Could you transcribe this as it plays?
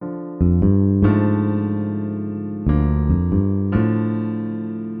Hello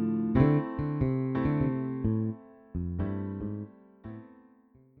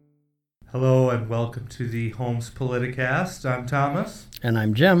and welcome to the Holmes Politicast. I'm Thomas. And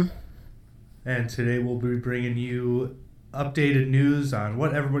I'm Jim. And today we'll be bringing you updated news on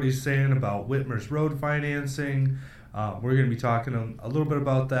what everybody's saying about Whitmer's road financing. We're going to be talking a little bit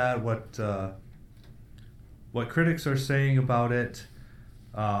about that, what critics are saying about it.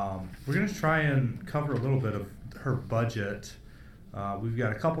 We're going to try and cover a little bit of her budget. We've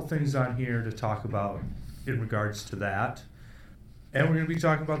got a couple things on here to talk about in regards to that. And we're going to be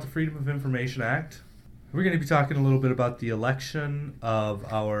talking about the Freedom of Information Act. We're going to be talking a little bit about the election of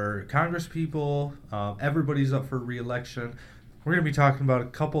our congresspeople. Everybody's up for re-election. We're going to be talking about a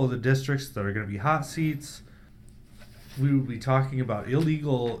couple of the districts that are going to be hot seats. We will be talking about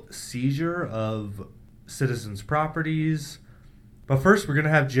illegal seizure of citizens' properties. But first, we're going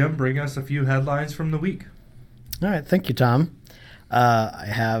to have Jim bring us a few headlines from the week. All right. Thank you, Tom. I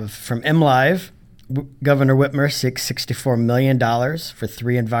have from MLive, Governor Whitmer seeks $64 million for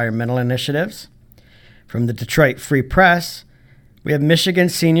 3 environmental initiatives. From the Detroit Free Press, we have Michigan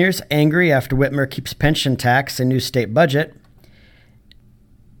seniors angry after Whitmer keeps pension tax in new state budget.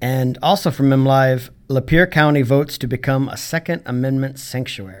 And also from MLive, Lapeer County votes to become a Second Amendment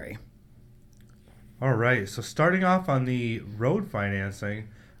sanctuary. All right, so starting off on the road financing,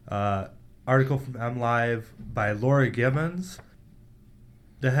 article from MLive by Laura Gibbons.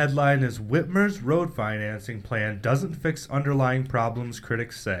 The headline is Whitmer's road financing plan doesn't fix underlying problems,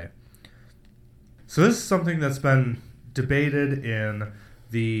 critics say. So this is something that's been debated in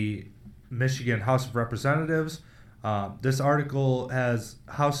the Michigan House of Representatives. This article has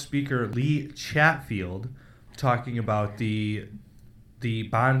House Speaker Lee Chatfield talking about the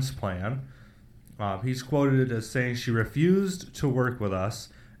bonds plan. He's quoted as saying she refused to work with us,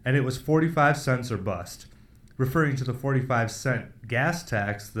 and it was 45 cents or bust, referring to the 45-cent gas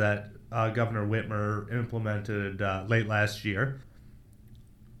tax that Governor Whitmer implemented late last year.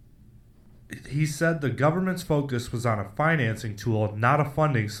 He said the government's focus was on a financing tool, not a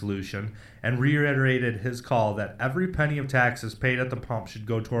funding solution, and reiterated his call that every penny of taxes paid at the pump should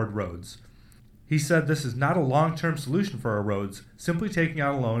go toward roads. He said this is not a long-term solution for our roads, simply taking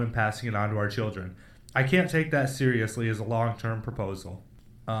out a loan and passing it on to our children. I can't take that seriously as a long-term proposal.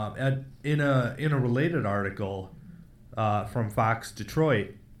 In a related article from Fox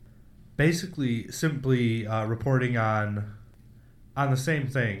Detroit, basically simply reporting on the same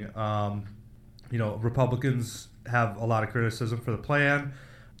thing. Republicans have a lot of criticism for the plan,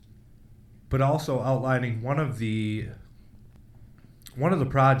 but also outlining one of the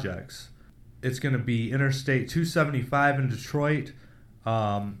projects. It's going to be Interstate 275 in Detroit,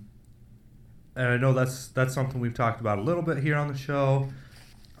 and I know that's something we've talked about a little bit here on the show.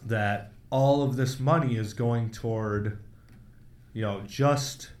 That all of this money is going toward,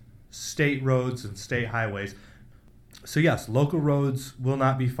 just state roads and state highways. So yes, local roads will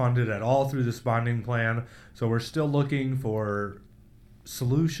not be funded at all through this bonding plan. So we're still looking for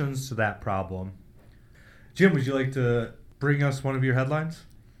solutions to that problem. Jim, would you like to bring us one of your headlines?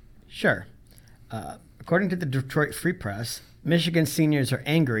 Sure. According to the Detroit Free Press, Michigan seniors are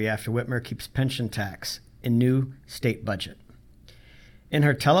angry after Whitmer keeps pension tax in new state budget. In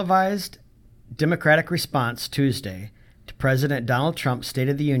her televised Democratic response Tuesday to President Donald Trump's State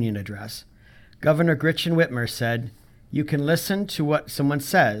of the Union address, Governor Gretchen Whitmer said, "You can listen to what someone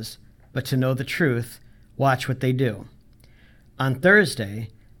says, but to know the truth, watch what they do." On Thursday,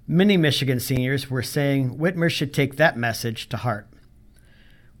 many Michigan seniors were saying Whitmer should take that message to heart.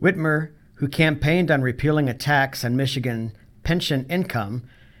 Whitmer, who campaigned on repealing a tax on Michigan pension income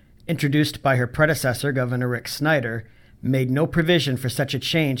introduced by her predecessor, Governor Rick Snyder, made no provision for such a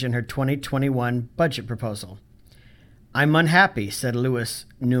change in her 2021 budget proposal. "I'm unhappy," said Lewis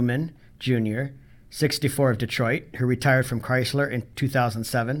Newman, Jr., 64 of Detroit, who retired from Chrysler in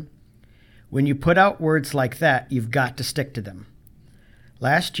 2007. "When you put out words like that, you've got to stick to them."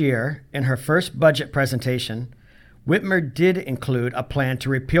 Last year, in her first budget presentation, Whitmer did include a plan to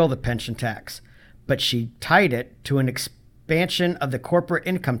repeal the pension tax, but she tied it to an expansion of the corporate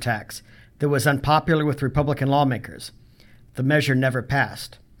income tax that was unpopular with Republican lawmakers. The measure never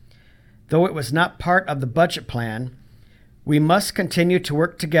passed. Though it was not part of the budget plan, "We must continue to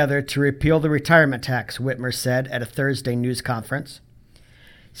work together to repeal the retirement tax," Whitmer said at a Thursday news conference.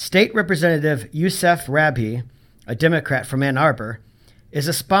 State Representative Youssef Rabhi, a Democrat from Ann Arbor, is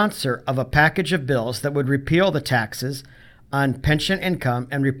a sponsor of a package of bills that would repeal the taxes on pension income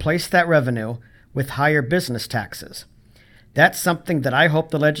and replace that revenue with higher business taxes. "That's something that I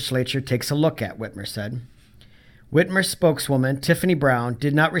hope the legislature takes a look at," Whitmer said. Whitmer spokeswoman Tiffany Brown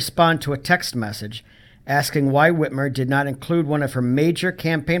did not respond to a text message asking why Whitmer did not include one of her major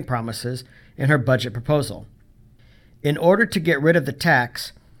campaign promises in her budget proposal. In order to get rid of the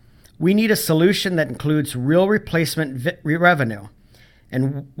tax, we need a solution that includes real replacement revenue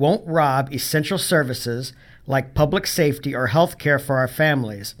and won't rob essential services like public safety or health care for our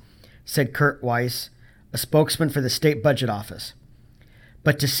families, said Kurt Weiss, a spokesman for the state budget office.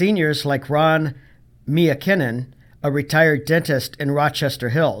 But to seniors like Ron Miakinen, a retired dentist in Rochester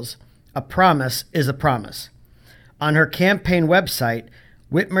Hills, a promise is a promise. On her campaign website,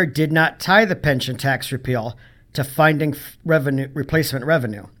 Whitmer did not tie the pension tax repeal to finding replacement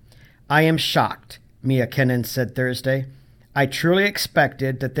revenue. I am shocked, Miakinen said Thursday. I truly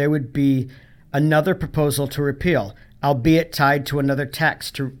expected that there would be another proposal to repeal, albeit tied to another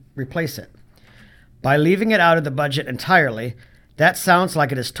tax to replace it. By leaving it out of the budget entirely, that sounds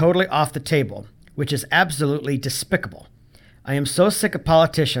like it is totally off the table, which is absolutely despicable. I am so sick of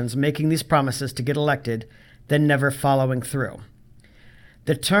politicians making these promises to get elected, then never following through.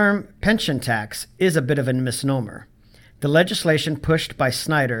 The term pension tax is a bit of a misnomer. The legislation pushed by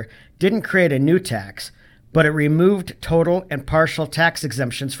Snyder didn't create a new tax, but it removed total and partial tax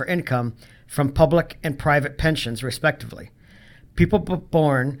exemptions for income from public and private pensions, respectively. People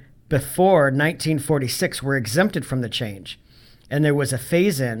born before 1946 were exempted from the change, and there was a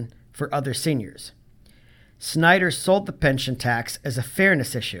phase-in for other seniors. Snyder sold the pension tax as a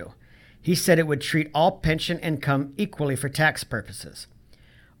fairness issue. He said it would treat all pension income equally for tax purposes.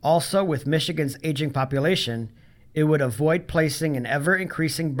 Also, with Michigan's aging population, it would avoid placing an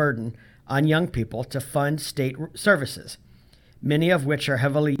ever-increasing burden on young people to fund state services, many of which are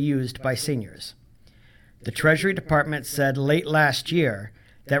heavily used by seniors. The Treasury Department said late last year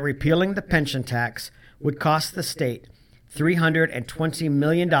that repealing the pension tax would cost the state $320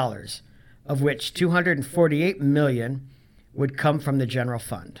 million, of which $248 million would come from the general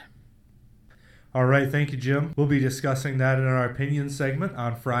fund. All right, thank you, Jim. We'll be discussing that in our opinion segment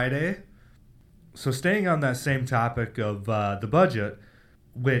on Friday. So staying on that same topic of the budget,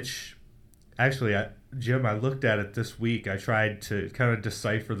 which actually, Jim, I looked at it this week. I tried to kind of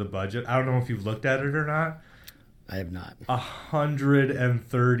decipher the budget. I don't know if you've looked at it or not. I have not.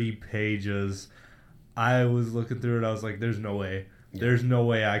 130 pages. I was looking through it. I was like, there's no way. Yeah. There's no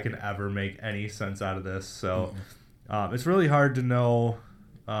way I can ever make any sense out of this. So it's really hard to know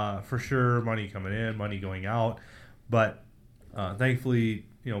for sure money coming in, money going out. But thankfully,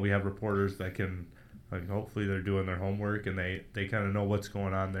 we have reporters that can, hopefully they're doing their homework and they kind of know what's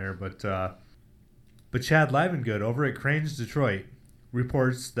going on there. But Chad Livengood over at Cranes Detroit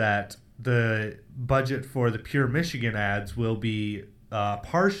reports that the budget for the Pure Michigan ads will be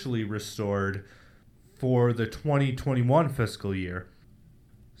partially restored for the 2021 fiscal year.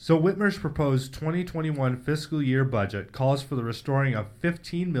 So Whitmer's proposed 2021 fiscal year budget calls for the restoring of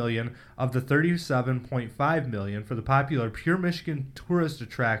 $15 million of the $37.5 million for the popular Pure Michigan tourist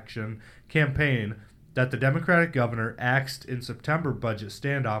attraction campaign that the Democratic governor axed in September budget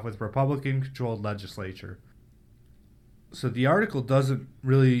standoff with Republican-controlled legislature. So the article doesn't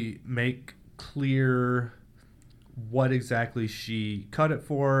really make clear what exactly she cut it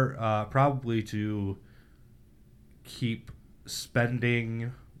for, probably to keep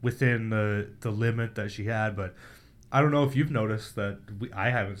spending within the limit that she had. But I don't know if you've noticed that I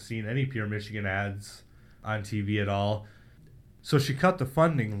haven't seen any Pure Michigan ads on TV at all. So she cut the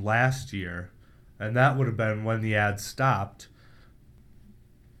funding last year, and that would have been when the ads stopped.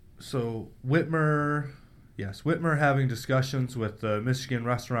 So Whitmer having discussions with the Michigan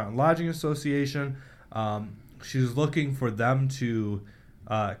Restaurant and Lodging Association. She's looking for them to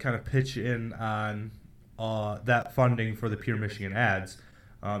kind of pitch in on that funding for the Pure Michigan ads,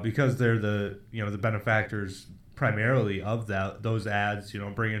 because they're the benefactors primarily of those ads.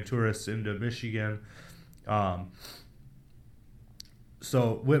 Bringing tourists into Michigan.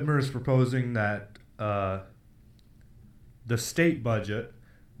 So Whitmer is proposing that the state budget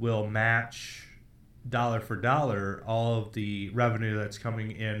will match dollar for dollar all of the revenue that's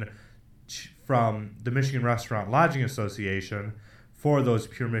coming in from the Michigan Restaurant Lodging Association for those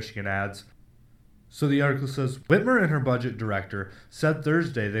Pure Michigan ads. So the article says, Whitmer and her budget director said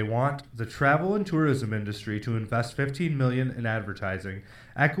Thursday they want the travel and tourism industry to invest $15 million in advertising,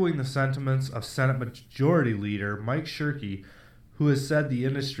 echoing the sentiments of Senate Majority Leader Mike Shirkey, who has said the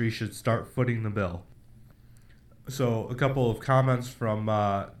industry should start footing the bill. So a couple of comments from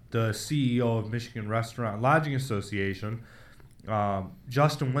the CEO of Michigan Restaurant and Lodging Association.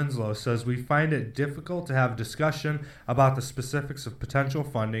 Justin Winslow says, we find it difficult to have discussion about the specifics of potential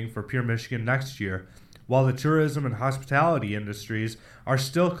funding for Pure Michigan next year. while the tourism and hospitality industries are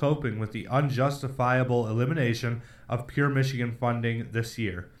still coping with the unjustifiable elimination of Pure Michigan funding this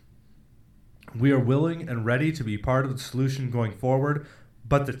year. We are willing and ready to be part of the solution going forward,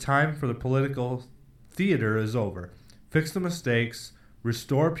 but the time for the political theater is over. Fix the mistakes,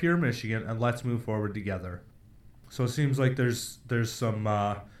 restore Pure Michigan, and let's move forward together. So it seems like there's some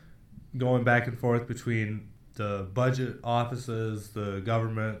going back and forth between the budget offices, the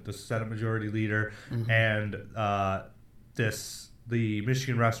government, the Senate Majority Leader, and the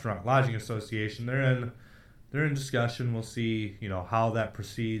Michigan Restaurant Lodging Association. They're in discussion. We'll see, how that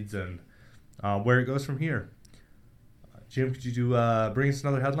proceeds and where it goes from here. Jim, could you bring us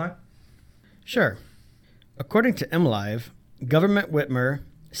another headline? Sure. According to MLive, Governor Whitmer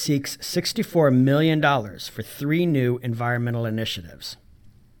seeks $64 million for 3 new environmental initiatives.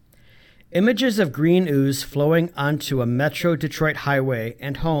 Images of green ooze flowing onto a Metro Detroit highway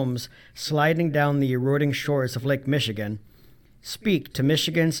and homes sliding down the eroding shores of Lake Michigan speak to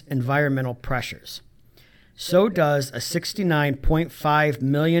Michigan's environmental pressures. So does a $69.5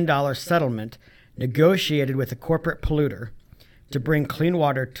 million settlement negotiated with a corporate polluter to bring clean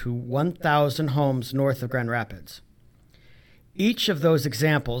water to 1,000 homes north of Grand Rapids. Each of those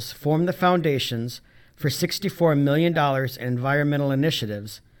examples form the foundations for $64 million in environmental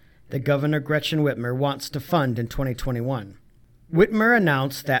initiatives that Governor Gretchen Whitmer wants to fund in 2021. Whitmer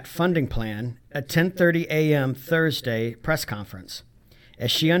announced that funding plan at 10:30 a.m. Thursday press conference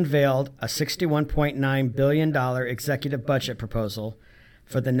as she unveiled a $61.9 billion executive budget proposal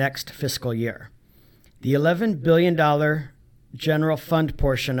for the next fiscal year. The $11 billion general fund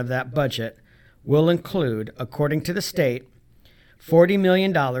portion of that budget will include, according to the state, $40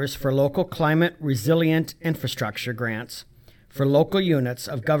 million for local climate resilient infrastructure grants for local units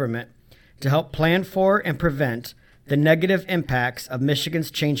of government to help plan for and prevent the negative impacts of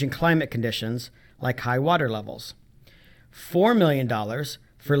Michigan's changing climate conditions like high water levels. $4 million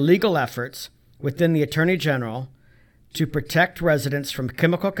for legal efforts within the Attorney General to protect residents from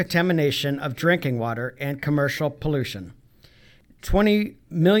chemical contamination of drinking water and commercial pollution. $20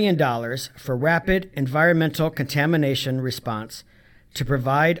 million for rapid environmental contamination response to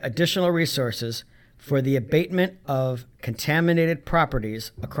provide additional resources for the abatement of contaminated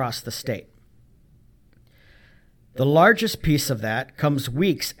properties across the state. The largest piece of that comes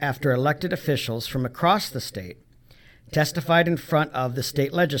weeks after elected officials from across the state testified in front of the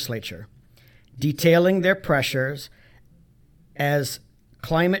state legislature, detailing their pressures as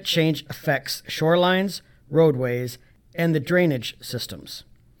climate change affects shorelines, roadways, and the drainage systems.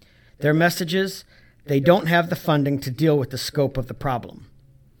 Their messages: they don't have the funding to deal with the scope of the problem.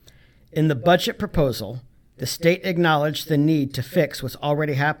 In the budget proposal, the state acknowledged the need to fix what's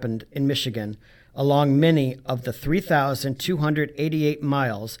already happened in Michigan along many of the 3,288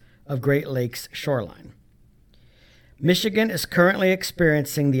 miles of Great Lakes shoreline. Michigan is currently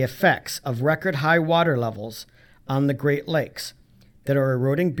experiencing the effects of record high water levels on the Great Lakes that are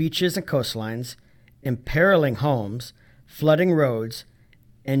eroding beaches and coastlines, imperiling homes, flooding roads,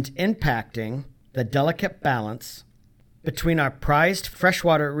 and impacting the delicate balance between our prized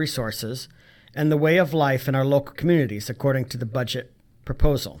freshwater resources and the way of life in our local communities, according to the budget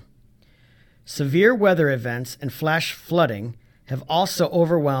proposal. Severe weather events and flash flooding have also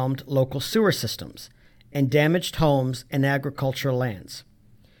overwhelmed local sewer systems and damaged homes and agricultural lands.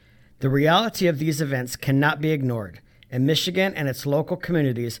 The reality of these events cannot be ignored, and Michigan and its local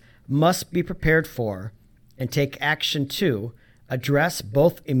communities must be prepared for and take action to address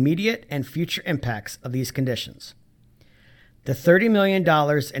both immediate and future impacts of these conditions. The $30 million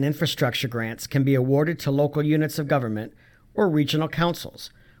in infrastructure grants can be awarded to local units of government or regional councils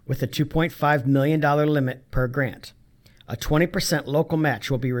with a $2.5 million limit per grant. A 20% local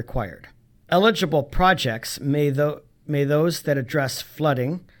match will be required. Eligible projects may those that address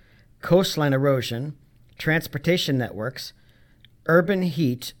flooding, coastline erosion, transportation networks, urban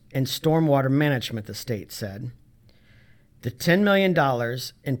heat, and stormwater management, the state said. The $10 million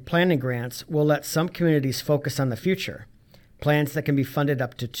in planning grants will let some communities focus on the future. Plans that can be funded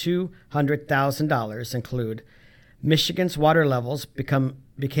up to $200,000 include Michigan's water levels became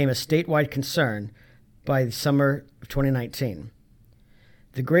a statewide concern by the summer of 2019.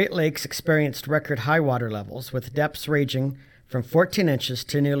 The Great Lakes experienced record high water levels, with depths ranging from 14 inches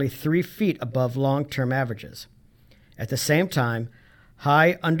to nearly 3 feet above long-term averages. At the same time,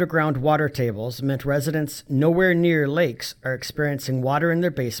 high underground water tables meant residents nowhere near lakes are experiencing water in their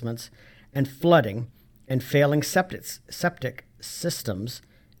basements and flooding and failing septic systems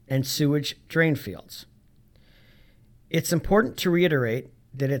and sewage drain fields. It's important to reiterate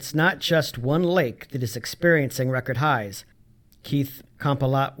that it's not just one lake that is experiencing record highs. Keith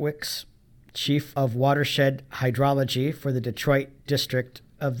Kompolowicz, chief of watershed hydrology for the Detroit district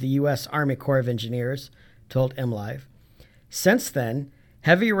of the U.S. Army Corps of Engineers, told MLive. Since then,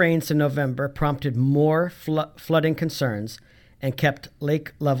 heavy rains in November prompted more flooding concerns and kept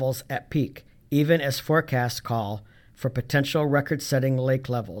lake levels at peak, even as forecasts call for potential record-setting lake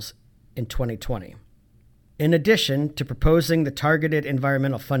levels in 2020. In addition to proposing the targeted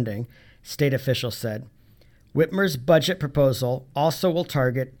environmental funding, state officials said, Whitmer's budget proposal also will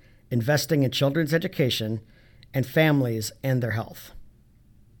target investing in children's education and families and their health.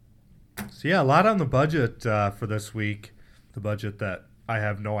 So yeah, a lot on the budget for this week. The budget that I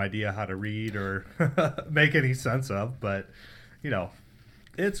have no idea how to read or make any sense of, but, you know,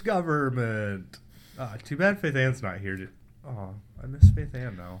 it's government. Too bad Faith Ann's not here. I miss Faith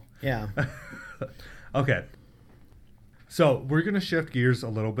Ann now. Yeah. Okay. So we're going to shift gears a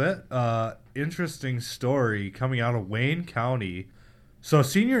little bit. Interesting story coming out of Wayne County. So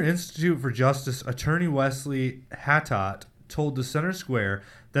Senior Institute for Justice Attorney Wesley Hattott told the Center Square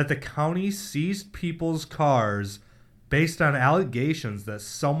that the county seized people's cars based on allegations that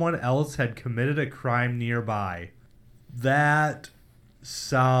someone else had committed a crime nearby. That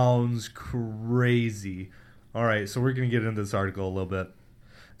sounds crazy. All right, so we're going to get into this article a little bit.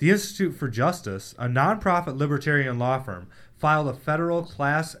 The Institute for Justice, a nonprofit libertarian law firm, filed a federal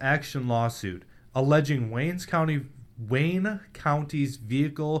class action lawsuit alleging Wayne County's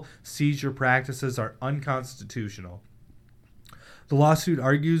vehicle seizure practices are unconstitutional. The lawsuit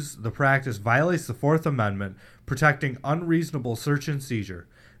argues the practice violates the Fourth Amendment, protecting unreasonable search and seizure.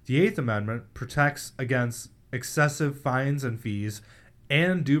 The Eighth Amendment protects against excessive fines and fees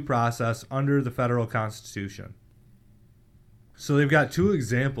and due process under the federal Constitution. So they've got two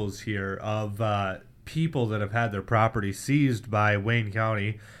examples here of people that have had their property seized by Wayne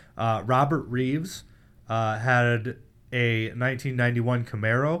County. Robert Reeves had a 1991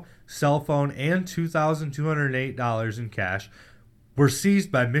 Camaro, cell phone, and $2,208 in cash were seized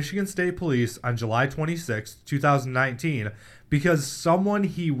by Michigan State Police on July 26, 2019, because someone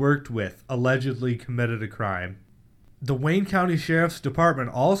he worked with allegedly committed a crime. The Wayne County Sheriff's Department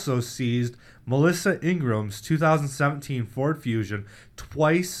also seized Melissa Ingram's 2017 Ford Fusion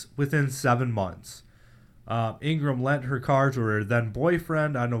twice within 7 months. Ingram lent her car to her then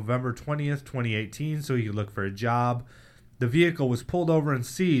boyfriend on November 20th, 2018, so he could look for a job. The vehicle was pulled over and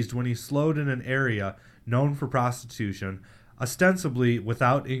seized when he slowed in an area known for prostitution, ostensibly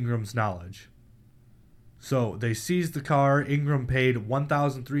without Ingram's knowledge. So they seized the car. Ingram paid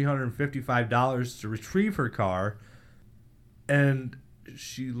 $1,355 to retrieve her car, and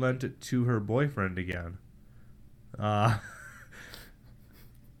she lent it to her boyfriend again.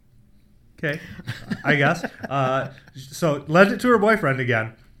 Okay, I guess. So lent it to her boyfriend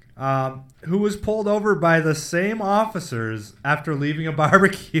again, who was pulled over by the same officers after leaving a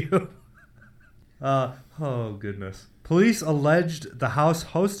barbecue. Oh, goodness. Police alleged the house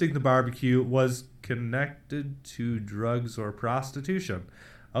hosting the barbecue was connected to drugs or prostitution.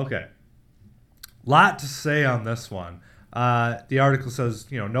 Okay. Lot to say on this one. The article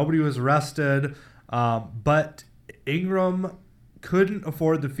says, nobody was arrested, but Ingram couldn't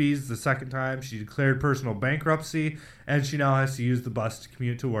afford the fees the second time. She declared personal bankruptcy, and she now has to use the bus to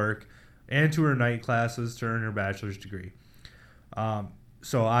commute to work and to her night classes to earn her bachelor's degree.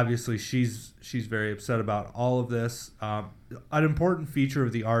 So obviously she's very upset about all of this. An important feature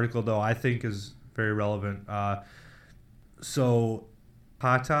of the article, though, I think is very relevant. So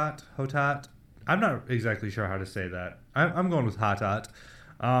Hattott, I'm not exactly sure how to say that. I'm going with Hattott.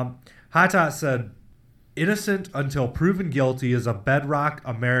 Hattott said, innocent until proven guilty is a bedrock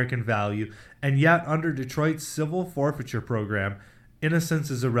American value, and yet under Detroit's civil forfeiture program,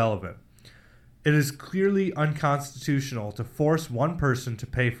 innocence is irrelevant. It is clearly unconstitutional to force one person to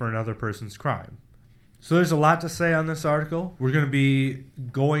pay for another person's crime. So there's a lot to say on this article. We're going to be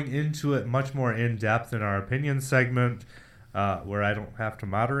going into it much more in depth in our opinion segment, where I don't have to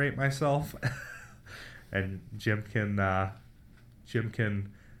moderate myself. And Jim can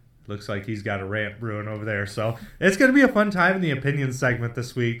looks like he's got a rant brewing over there. So it's going to be a fun time in the opinion segment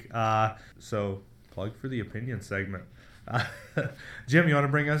this week. So plug for the opinion segment. Jim, you want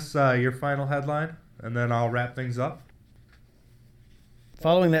to bring us your final headline, and then I'll wrap things up?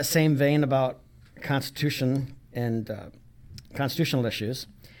 Following that same vein about Constitution and constitutional issues,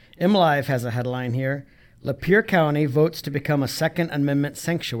 MLive has a headline here: Lapeer County votes to become a Second Amendment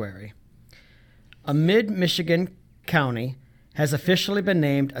sanctuary. A mid-Michigan county has officially been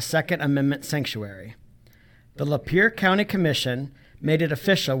named a Second Amendment sanctuary. The Lapeer County Commission made it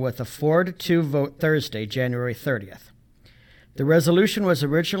official with a 4-2 vote Thursday, January 30th. The resolution was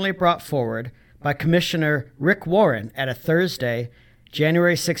originally brought forward by Commissioner Rick Warren at a Thursday,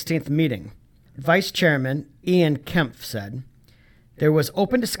 January 16th meeting, Vice Chairman Ian Kempf said, "There was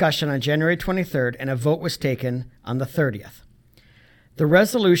open discussion on January 23rd and a vote was taken on the 30th. The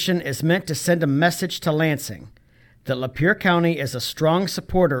resolution is meant to send a message to Lansing that Lapeer County is a strong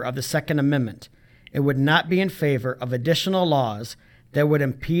supporter of the Second Amendment and would not be in favor of additional laws that would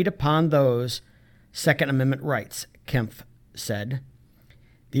impede upon those Second Amendment rights," Kempf said.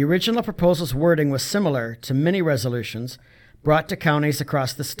 The original proposal's wording was similar to many resolutions brought to counties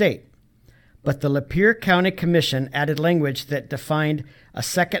across the state, but the Lapeer County Commission added language that defined a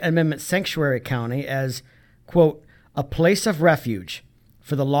Second Amendment sanctuary county as, quote, "a place of refuge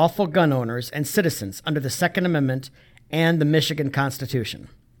for the lawful gun owners and citizens under the Second Amendment and the Michigan Constitution."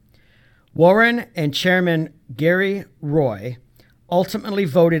 Warren and Chairman Gary Roy ultimately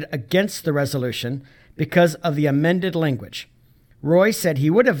voted against the resolution because of the amended language. Roy said he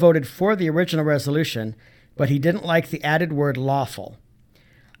would have voted for the original resolution, but he didn't like the added word lawful.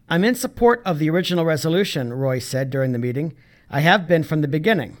 "I'm in support of the original resolution," Roy said during the meeting. "I have been from the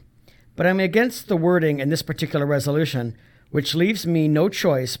beginning, but I'm against the wording in this particular resolution, which leaves me no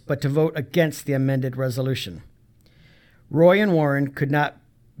choice but to vote against the amended resolution." Roy and Warren could not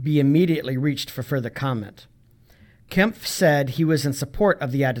be immediately reached for further comment. Kempf said he was in support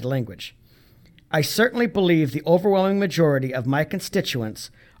of the added language. "I certainly believe the overwhelming majority of my constituents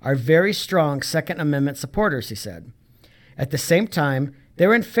are very strong Second Amendment supporters," he said. "At the same time,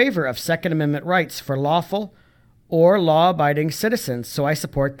 they're in favor of Second Amendment rights for lawful or law-abiding citizens, so I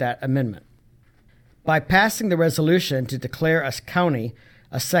support that amendment." By passing the resolution to declare a county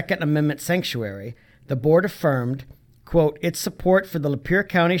a Second Amendment sanctuary, the board affirmed, quote, "its support for the Lapeer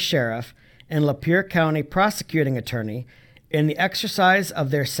County Sheriff and Lapeer County Prosecuting Attorney in the exercise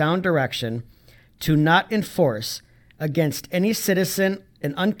of their sound direction to not enforce against any citizen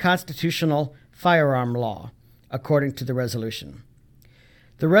an unconstitutional firearm law," according to the resolution.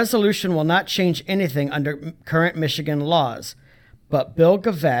 The resolution will not change anything under current Michigan laws, but Bill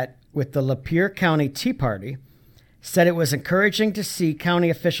Gavette with the Lapeer County Tea Party said it was encouraging to see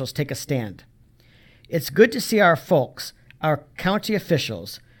county officials take a stand. "It's good to see our folks, our county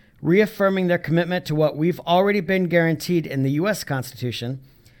officials, reaffirming their commitment to what we've already been guaranteed in the U.S. Constitution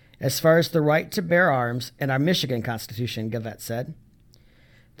as far as the right to bear arms and our Michigan Constitution," Gavette said.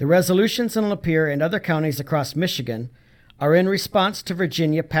 The resolutions in Lapeer and other counties across Michigan are in response to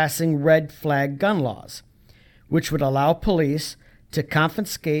Virginia passing red flag gun laws, which would allow police to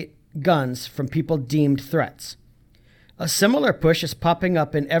confiscate guns from people deemed threats. A similar push is popping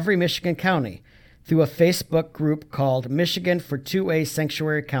up in every Michigan county through a Facebook group called Michigan for 2A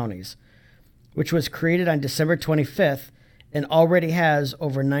Sanctuary Counties, which was created on December 25th and already has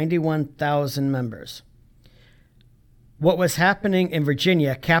over 91,000 members. "What was happening in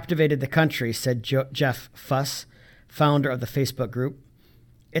Virginia captivated the country," said Jeff Fuss, founder of the Facebook group.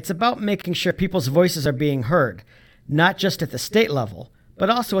 "It's about making sure people's voices are being heard, not just at the state level, but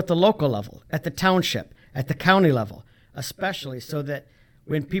also at the local level, at the township, at the county level, especially so that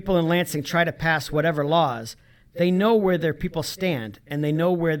when people in Lansing try to pass whatever laws, they know where their people stand and they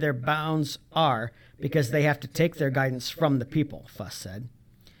know where their bounds are because they have to take their guidance from the people," Fuss said.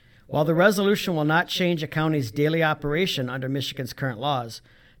 While the resolution will not change a county's daily operation under Michigan's current laws,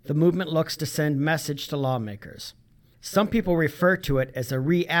 the movement looks to send message to lawmakers. "Some people refer to it as a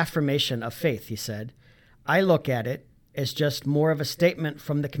reaffirmation of faith," he said. "I look at it as just more of a statement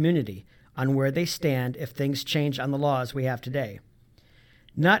from the community on where they stand if things change on the laws we have today."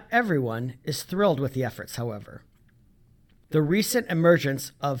 Not everyone is thrilled with the efforts, however. The recent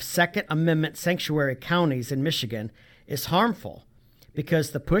emergence of Second Amendment sanctuary counties in Michigan is harmful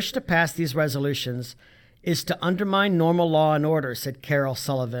because the push to pass these resolutions is to undermine normal law and order, said Carol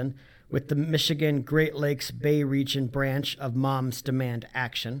Sullivan with the Michigan Great Lakes Bay Region branch of Moms Demand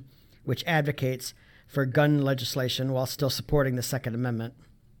Action, which advocates for gun legislation while still supporting the Second Amendment.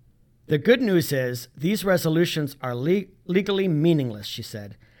 "The good news is these resolutions are legally meaningless," she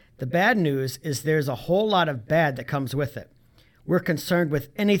said. "The bad news is there's a whole lot of bad that comes with it. We're concerned with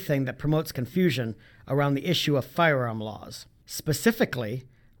anything that promotes confusion around the issue of firearm laws. Specifically,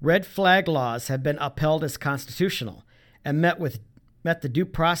 red flag laws have been upheld as constitutional and met the due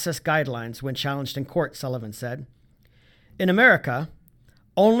process guidelines when challenged in court," Sullivan said. "In America,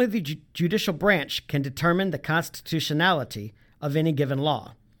 only the judicial branch can determine the constitutionality of any given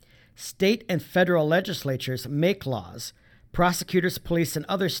law. State and federal legislatures make laws. Prosecutors, police, and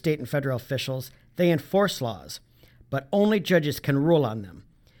other state and federal officials, they enforce laws, but only judges can rule on them.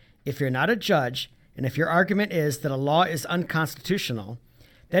 If you're not a judge, and if your argument is that a law is unconstitutional,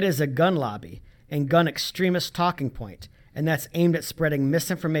 that is a gun lobby and gun extremist talking point, and that's aimed at spreading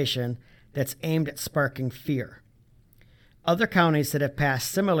misinformation that's aimed at sparking fear." Other counties that have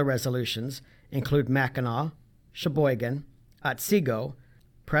passed similar resolutions include Mackinac, Sheboygan, Otsego,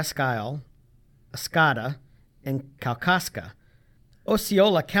 Presque Isle, Escada, and Kalkaska.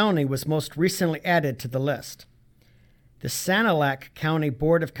 Osceola County was most recently added to the list. The Sanilac County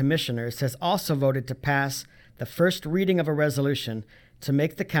Board of Commissioners has also voted to pass the first reading of a resolution to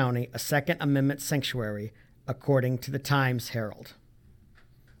make the county a Second Amendment sanctuary, according to the Times-Herald.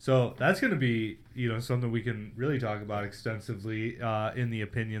 So that's going to be, something we can really talk about extensively in the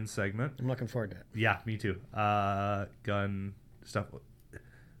opinion segment. I'm looking forward to it. Yeah, me too. Gun stuff.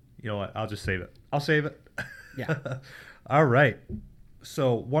 You know what? I'll just save it. I'll save it. Yeah. All right.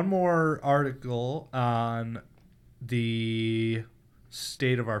 So one more article on the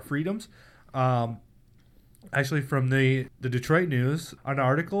state of our freedoms. Actually, from the Detroit News, an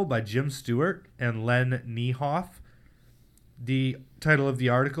article by Jim Stewart and Len Niehoff. The title of the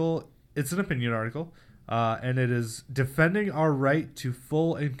article, it's an opinion article, and it is Defending Our Right to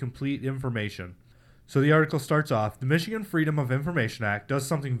Full and Complete Information. So the article starts off, the Michigan Freedom of Information Act does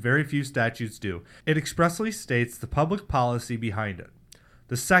something very few statutes do. It expressly states the public policy behind it.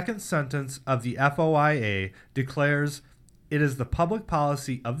 The second sentence of the FOIA declares it is the public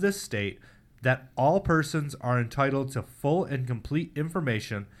policy of this state that all persons are entitled to full and complete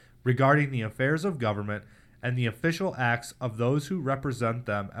information regarding the affairs of government and the official acts of those who represent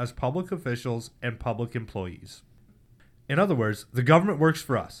them as public officials and public employees. In other words, the government works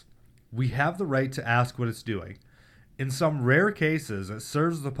for us. We have the right to ask what it's doing. In some rare cases, it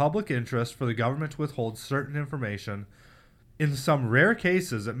serves the public interest for the government to withhold certain information. In some rare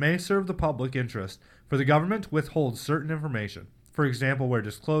cases, it may serve the public interest for the government to withhold certain information, for example, where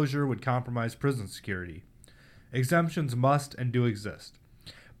disclosure would compromise prison security. Exemptions must and do exist.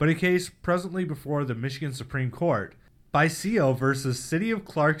 But a case presently before the Michigan Supreme Court, Bicio versus City of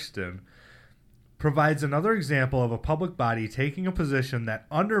Clarkston, provides another example of a public body taking a position that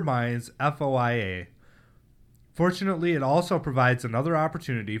undermines FOIA. Fortunately, it also provides another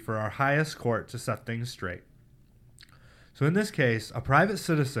opportunity for our highest court to set things straight. So in this case, a private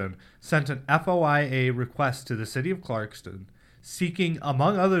citizen sent an FOIA request to the City of Clarkston seeking,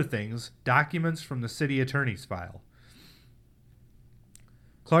 among other things, documents from the city attorney's file.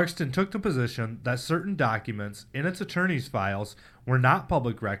 Clarkston took the position that certain documents in its attorney's files were not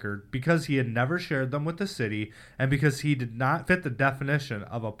public record because he had never shared them with the city and because he did not fit the definition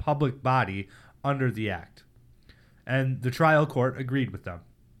of a public body under the act. And the trial court agreed with them.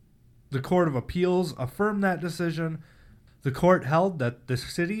 The Court of Appeals affirmed that decision. The court held that the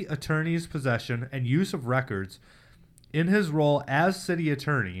city attorney's possession and use of records in his role as city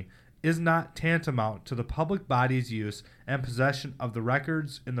attorney is not tantamount to the public body's use and possession of the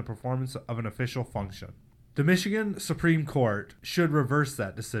records in the performance of an official function. The Michigan Supreme Court should reverse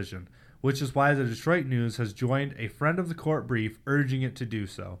that decision, which is why the Detroit News has joined a friend of the court brief urging it to do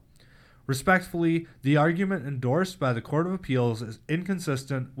so. Respectfully, the argument endorsed by the Court of Appeals is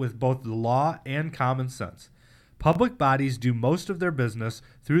inconsistent with both the law and common sense. Public bodies do most of their business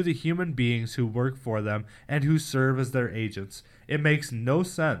through the human beings who work for them and who serve as their agents. It makes no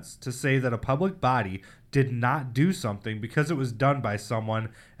sense to say that a public body did not do something because it was done by someone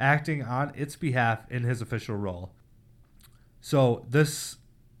acting on its behalf in his official role. So this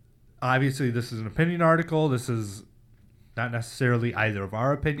is an opinion article. This is not necessarily either of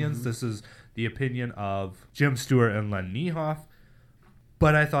our opinions. Mm-hmm. This is the opinion of Jim Stewart and Len Niehoff.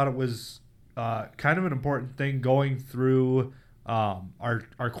 But I thought it was kind of an important thing going through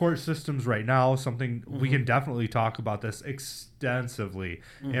our court systems right now. Something we can definitely talk about this extensively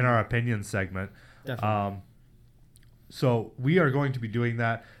in our opinion segment. Definitely. So we are going to be doing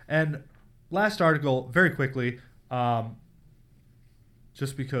that. And last article, very quickly,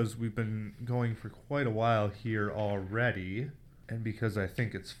 just because we've been going for quite a while here already, and because I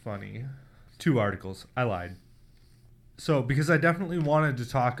think it's funny. 2 articles. I lied. So, because I definitely wanted to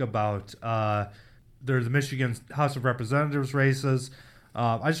talk about the Michigan House of Representatives races,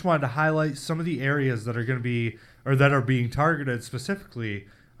 I just wanted to highlight some of the areas that are going to be, or that are being targeted specifically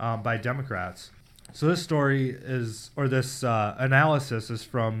by Democrats. So this story is, or this analysis is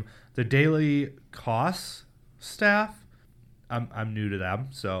from the Daily Kos staff. I'm new to them,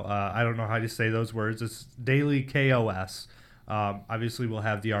 so I don't know how to say those words. It's Daily KOS. Obviously, we'll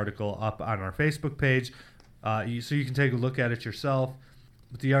have the article up on our Facebook page. So you can take a look at it yourself.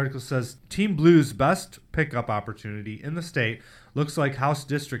 But the article says, Team Blue's best pickup opportunity in the state looks like House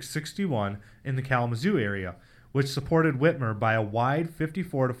District 61 in the Kalamazoo area, which supported Whitmer by a wide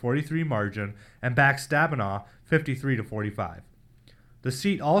 54-43 margin and backed Stabenow 53-45. The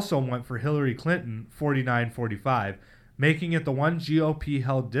seat also went for Hillary Clinton 49-45, making it the one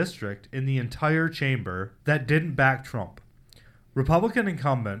GOP-held district in the entire chamber that didn't back Trump. Republican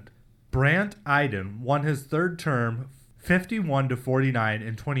incumbent Brandt Iden won his third term 51-49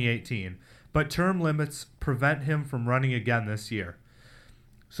 in 2018, but term limits prevent him from running again this year.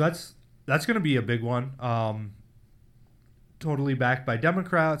 So that's going to be a big one. Totally backed by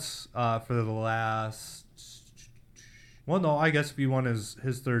Democrats for the last. Well, no, I guess if he won his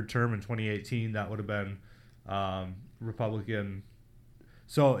third term in 2018, that would have been Republican.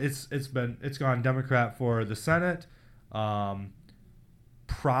 So it's gone Democrat for the Senate.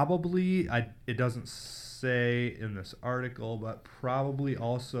 Probably it doesn't say in this article, but probably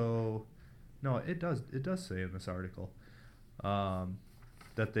also no, it does say in this article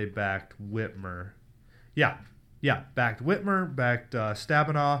that they backed Whitmer. Yeah, backed Whitmer, backed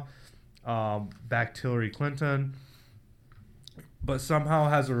Stabenow, backed Hillary Clinton, but somehow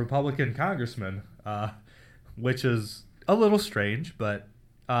has a Republican congressman, which is a little strange, but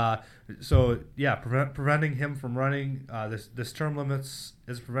preventing him from running. This term limits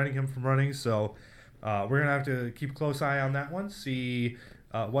is preventing him from running, so we're gonna have to keep a close eye on that one, see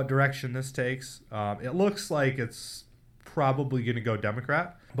what direction this takes. It looks like it's probably gonna go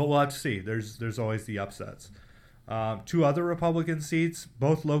Democrat, but we'll have to see. There's always the upsets. Two other Republican seats,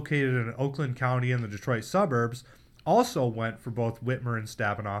 both located in Oakland County and the Detroit suburbs, also went for both Whitmer and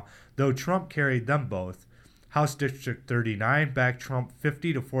Stabenow, though Trump carried them both. House District 39 backed Trump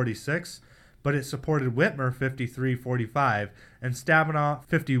 50-46, but it supported Whitmer 53-45 and Stabenow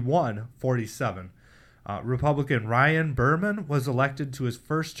 51-47. Republican Ryan Berman was elected to his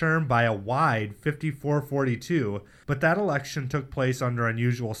first term by a wide 54-42, but that election took place under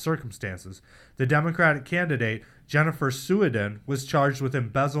unusual circumstances. The Democratic candidate, Jennifer Sueden, was charged with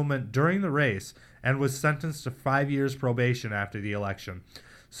embezzlement during the race and was sentenced to 5 years probation after the election.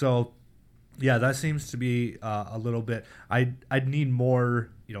 So, yeah, that seems to be a little bit. I'd need more,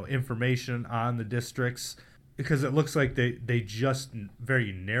 information on the districts, because it looks like they just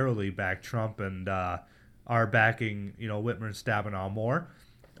very narrowly back Trump and are backing Whitmer and Stabenow more.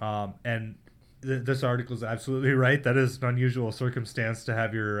 And this article is absolutely right. That is an unusual circumstance to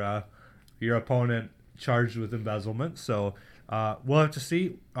have your opponent charged with embezzlement. So we'll have to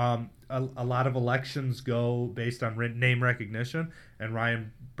see. A lot of elections go based on name recognition, and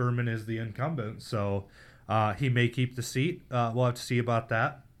Ryan Berman is the incumbent, so he may keep the seat. We'll have to see about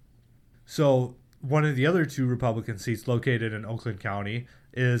that. So one of the other two Republican seats located in Oakland County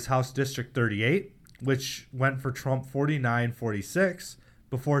is House District 38, which went for Trump 49-46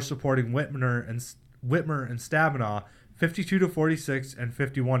 before supporting Whitmer and Stabenow 52-46 and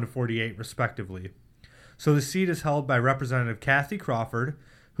 51-48 respectively. So the seat is held by Representative Kathy Crawford,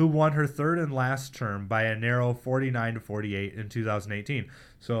 who won her third and last term by a narrow 49-48 in 2018.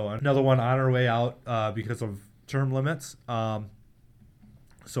 So another one on her way out because of term limits.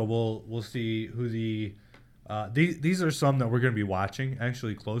 So we'll see who these are some that we're going to be watching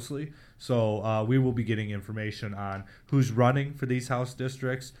actually closely. So we will be getting information on who's running for these House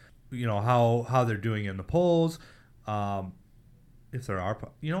districts, how they're doing in the polls. If there are,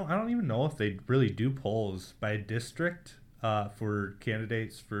 I don't even know if they really do polls by district for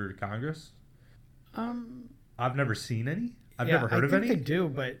candidates for Congress. I've never seen any. I've never heard of any. I think they do,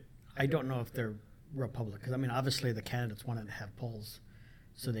 but I don't know if they're Republican. Because, obviously the candidates wanted to have polls,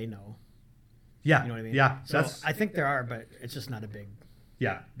 so they know. Yeah. You know what I mean? Yeah. So I think there are, but it's just not a big.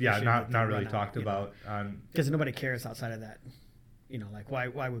 Yeah. Not really talked about. Because nobody cares outside of that.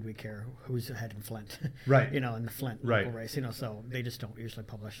 Why would we care who's ahead in Flint? Right. In the Flint local race. So they just don't usually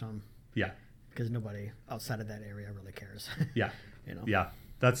publish them. Yeah. Because nobody outside of that area really cares. Yeah. Yeah.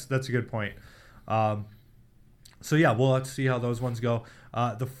 That's a good point. So yeah, we'll have to see how those ones go.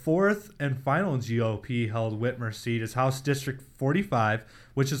 The fourth and final GOP held Whitmer seat is House District 45,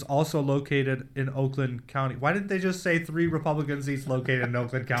 which is also located in Oakland County. Why didn't they just say 3 Republican seats located in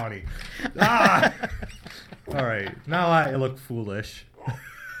Oakland County? All right. Now I look foolish.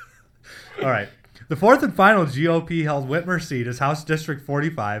 All right. The fourth and final GOP held Whitmer seat is House District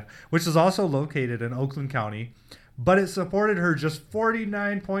 45, which is also located in Oakland County, but it supported her just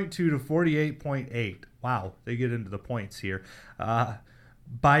 49.2 to 48.8. Wow, they get into the points here.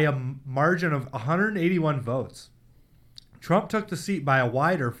 By a margin of 181 votes. Trump took the seat by a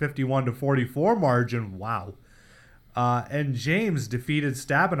wider 51 to 44 margin. Wow. And James defeated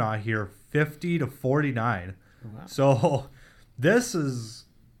Stabenow here 50 to 49. Wow. So that's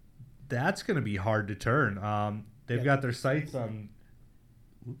going to be hard to turn. They've got their sights on.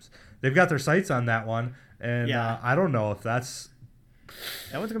 They've got their sights on that one, and I don't know if that's.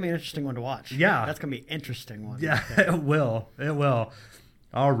 That one's going to be an interesting one to watch. Yeah. That's going to be an interesting one. Yeah, it will. It will.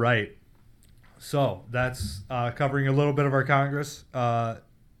 All right. So that's covering a little bit of our Congress our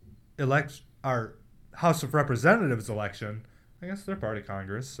House of Representatives election. I guess they're part of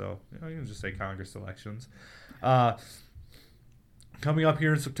Congress, so you can just say Congress elections. Coming up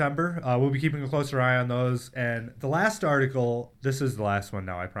here in September, we'll be keeping a closer eye on those. And the last article, this is the last one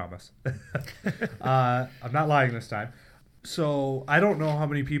now, I promise. I'm not lying this time. So I don't know how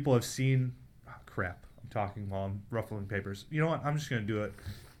many people have seen. Oh, crap, I'm talking while I'm ruffling papers. You know what? I'm just going to do it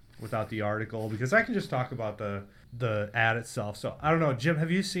without the article because I can just talk about the ad itself. So I don't know, Jim, have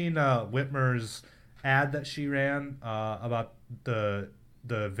you seen Whitmer's ad that she ran about the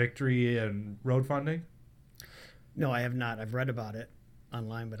victory and road funding? No, I have not. I've read about it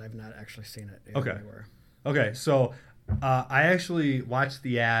online, but I've not actually seen it anywhere. Okay, so I actually watched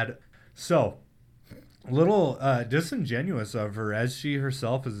the ad. So a little disingenuous of her, as she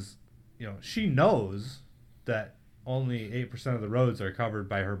herself is, she knows that only 8% of the roads are covered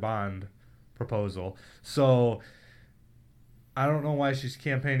by her bond proposal. So I don't know why she's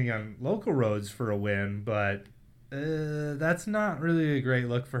campaigning on local roads for a win, but that's not really a great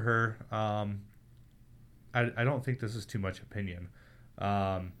look for her. I don't think this is too much opinion,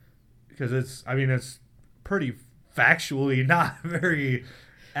 because it's pretty factually not very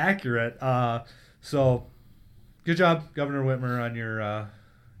accurate. So good job, Governor Whitmer, on your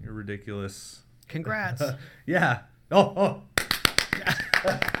ridiculous. Congrats. Yeah. Oh.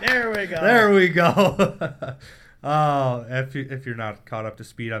 There we go. There we go. Oh, if you're not caught up to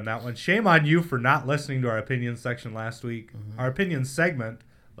speed on that one, shame on you for not listening to our opinion section last week. Mm-hmm. Our opinion segment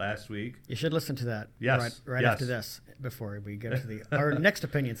last week. You should listen to that. Yes. Right yes. after this, before we get to our next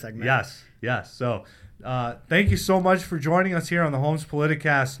opinion segment. Yes. So, thank you so much for joining us here on the Holmes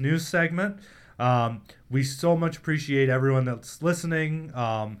Politicast news segment. We so much appreciate everyone that's listening.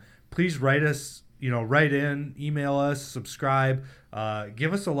 Please write us, write in, email us, subscribe,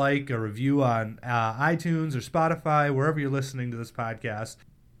 give us a like, a review on iTunes or Spotify, wherever you're listening to this podcast.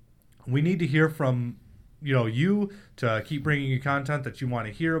 We need to hear from you to keep bringing you content that you want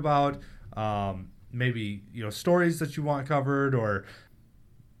to hear about, maybe stories that you want covered or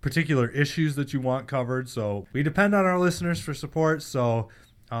particular issues that you want covered. So we depend on our listeners for support. So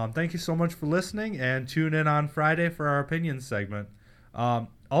thank you so much for listening, and tune in on Friday for our opinions segment.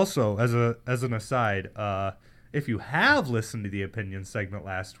 Also, as an aside, if you have listened to the opinion segment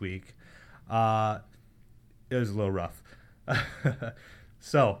last week, it was a little rough.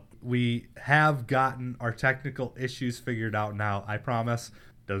 So we have gotten our technical issues figured out now, I promise.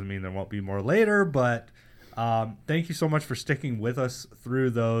 Doesn't mean there won't be more later, but thank you so much for sticking with us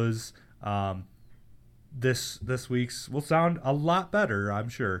through those. This week's will sound a lot better, I'm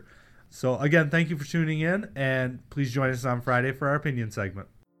sure. So again, thank you for tuning in, and please join us on Friday for our opinion segment.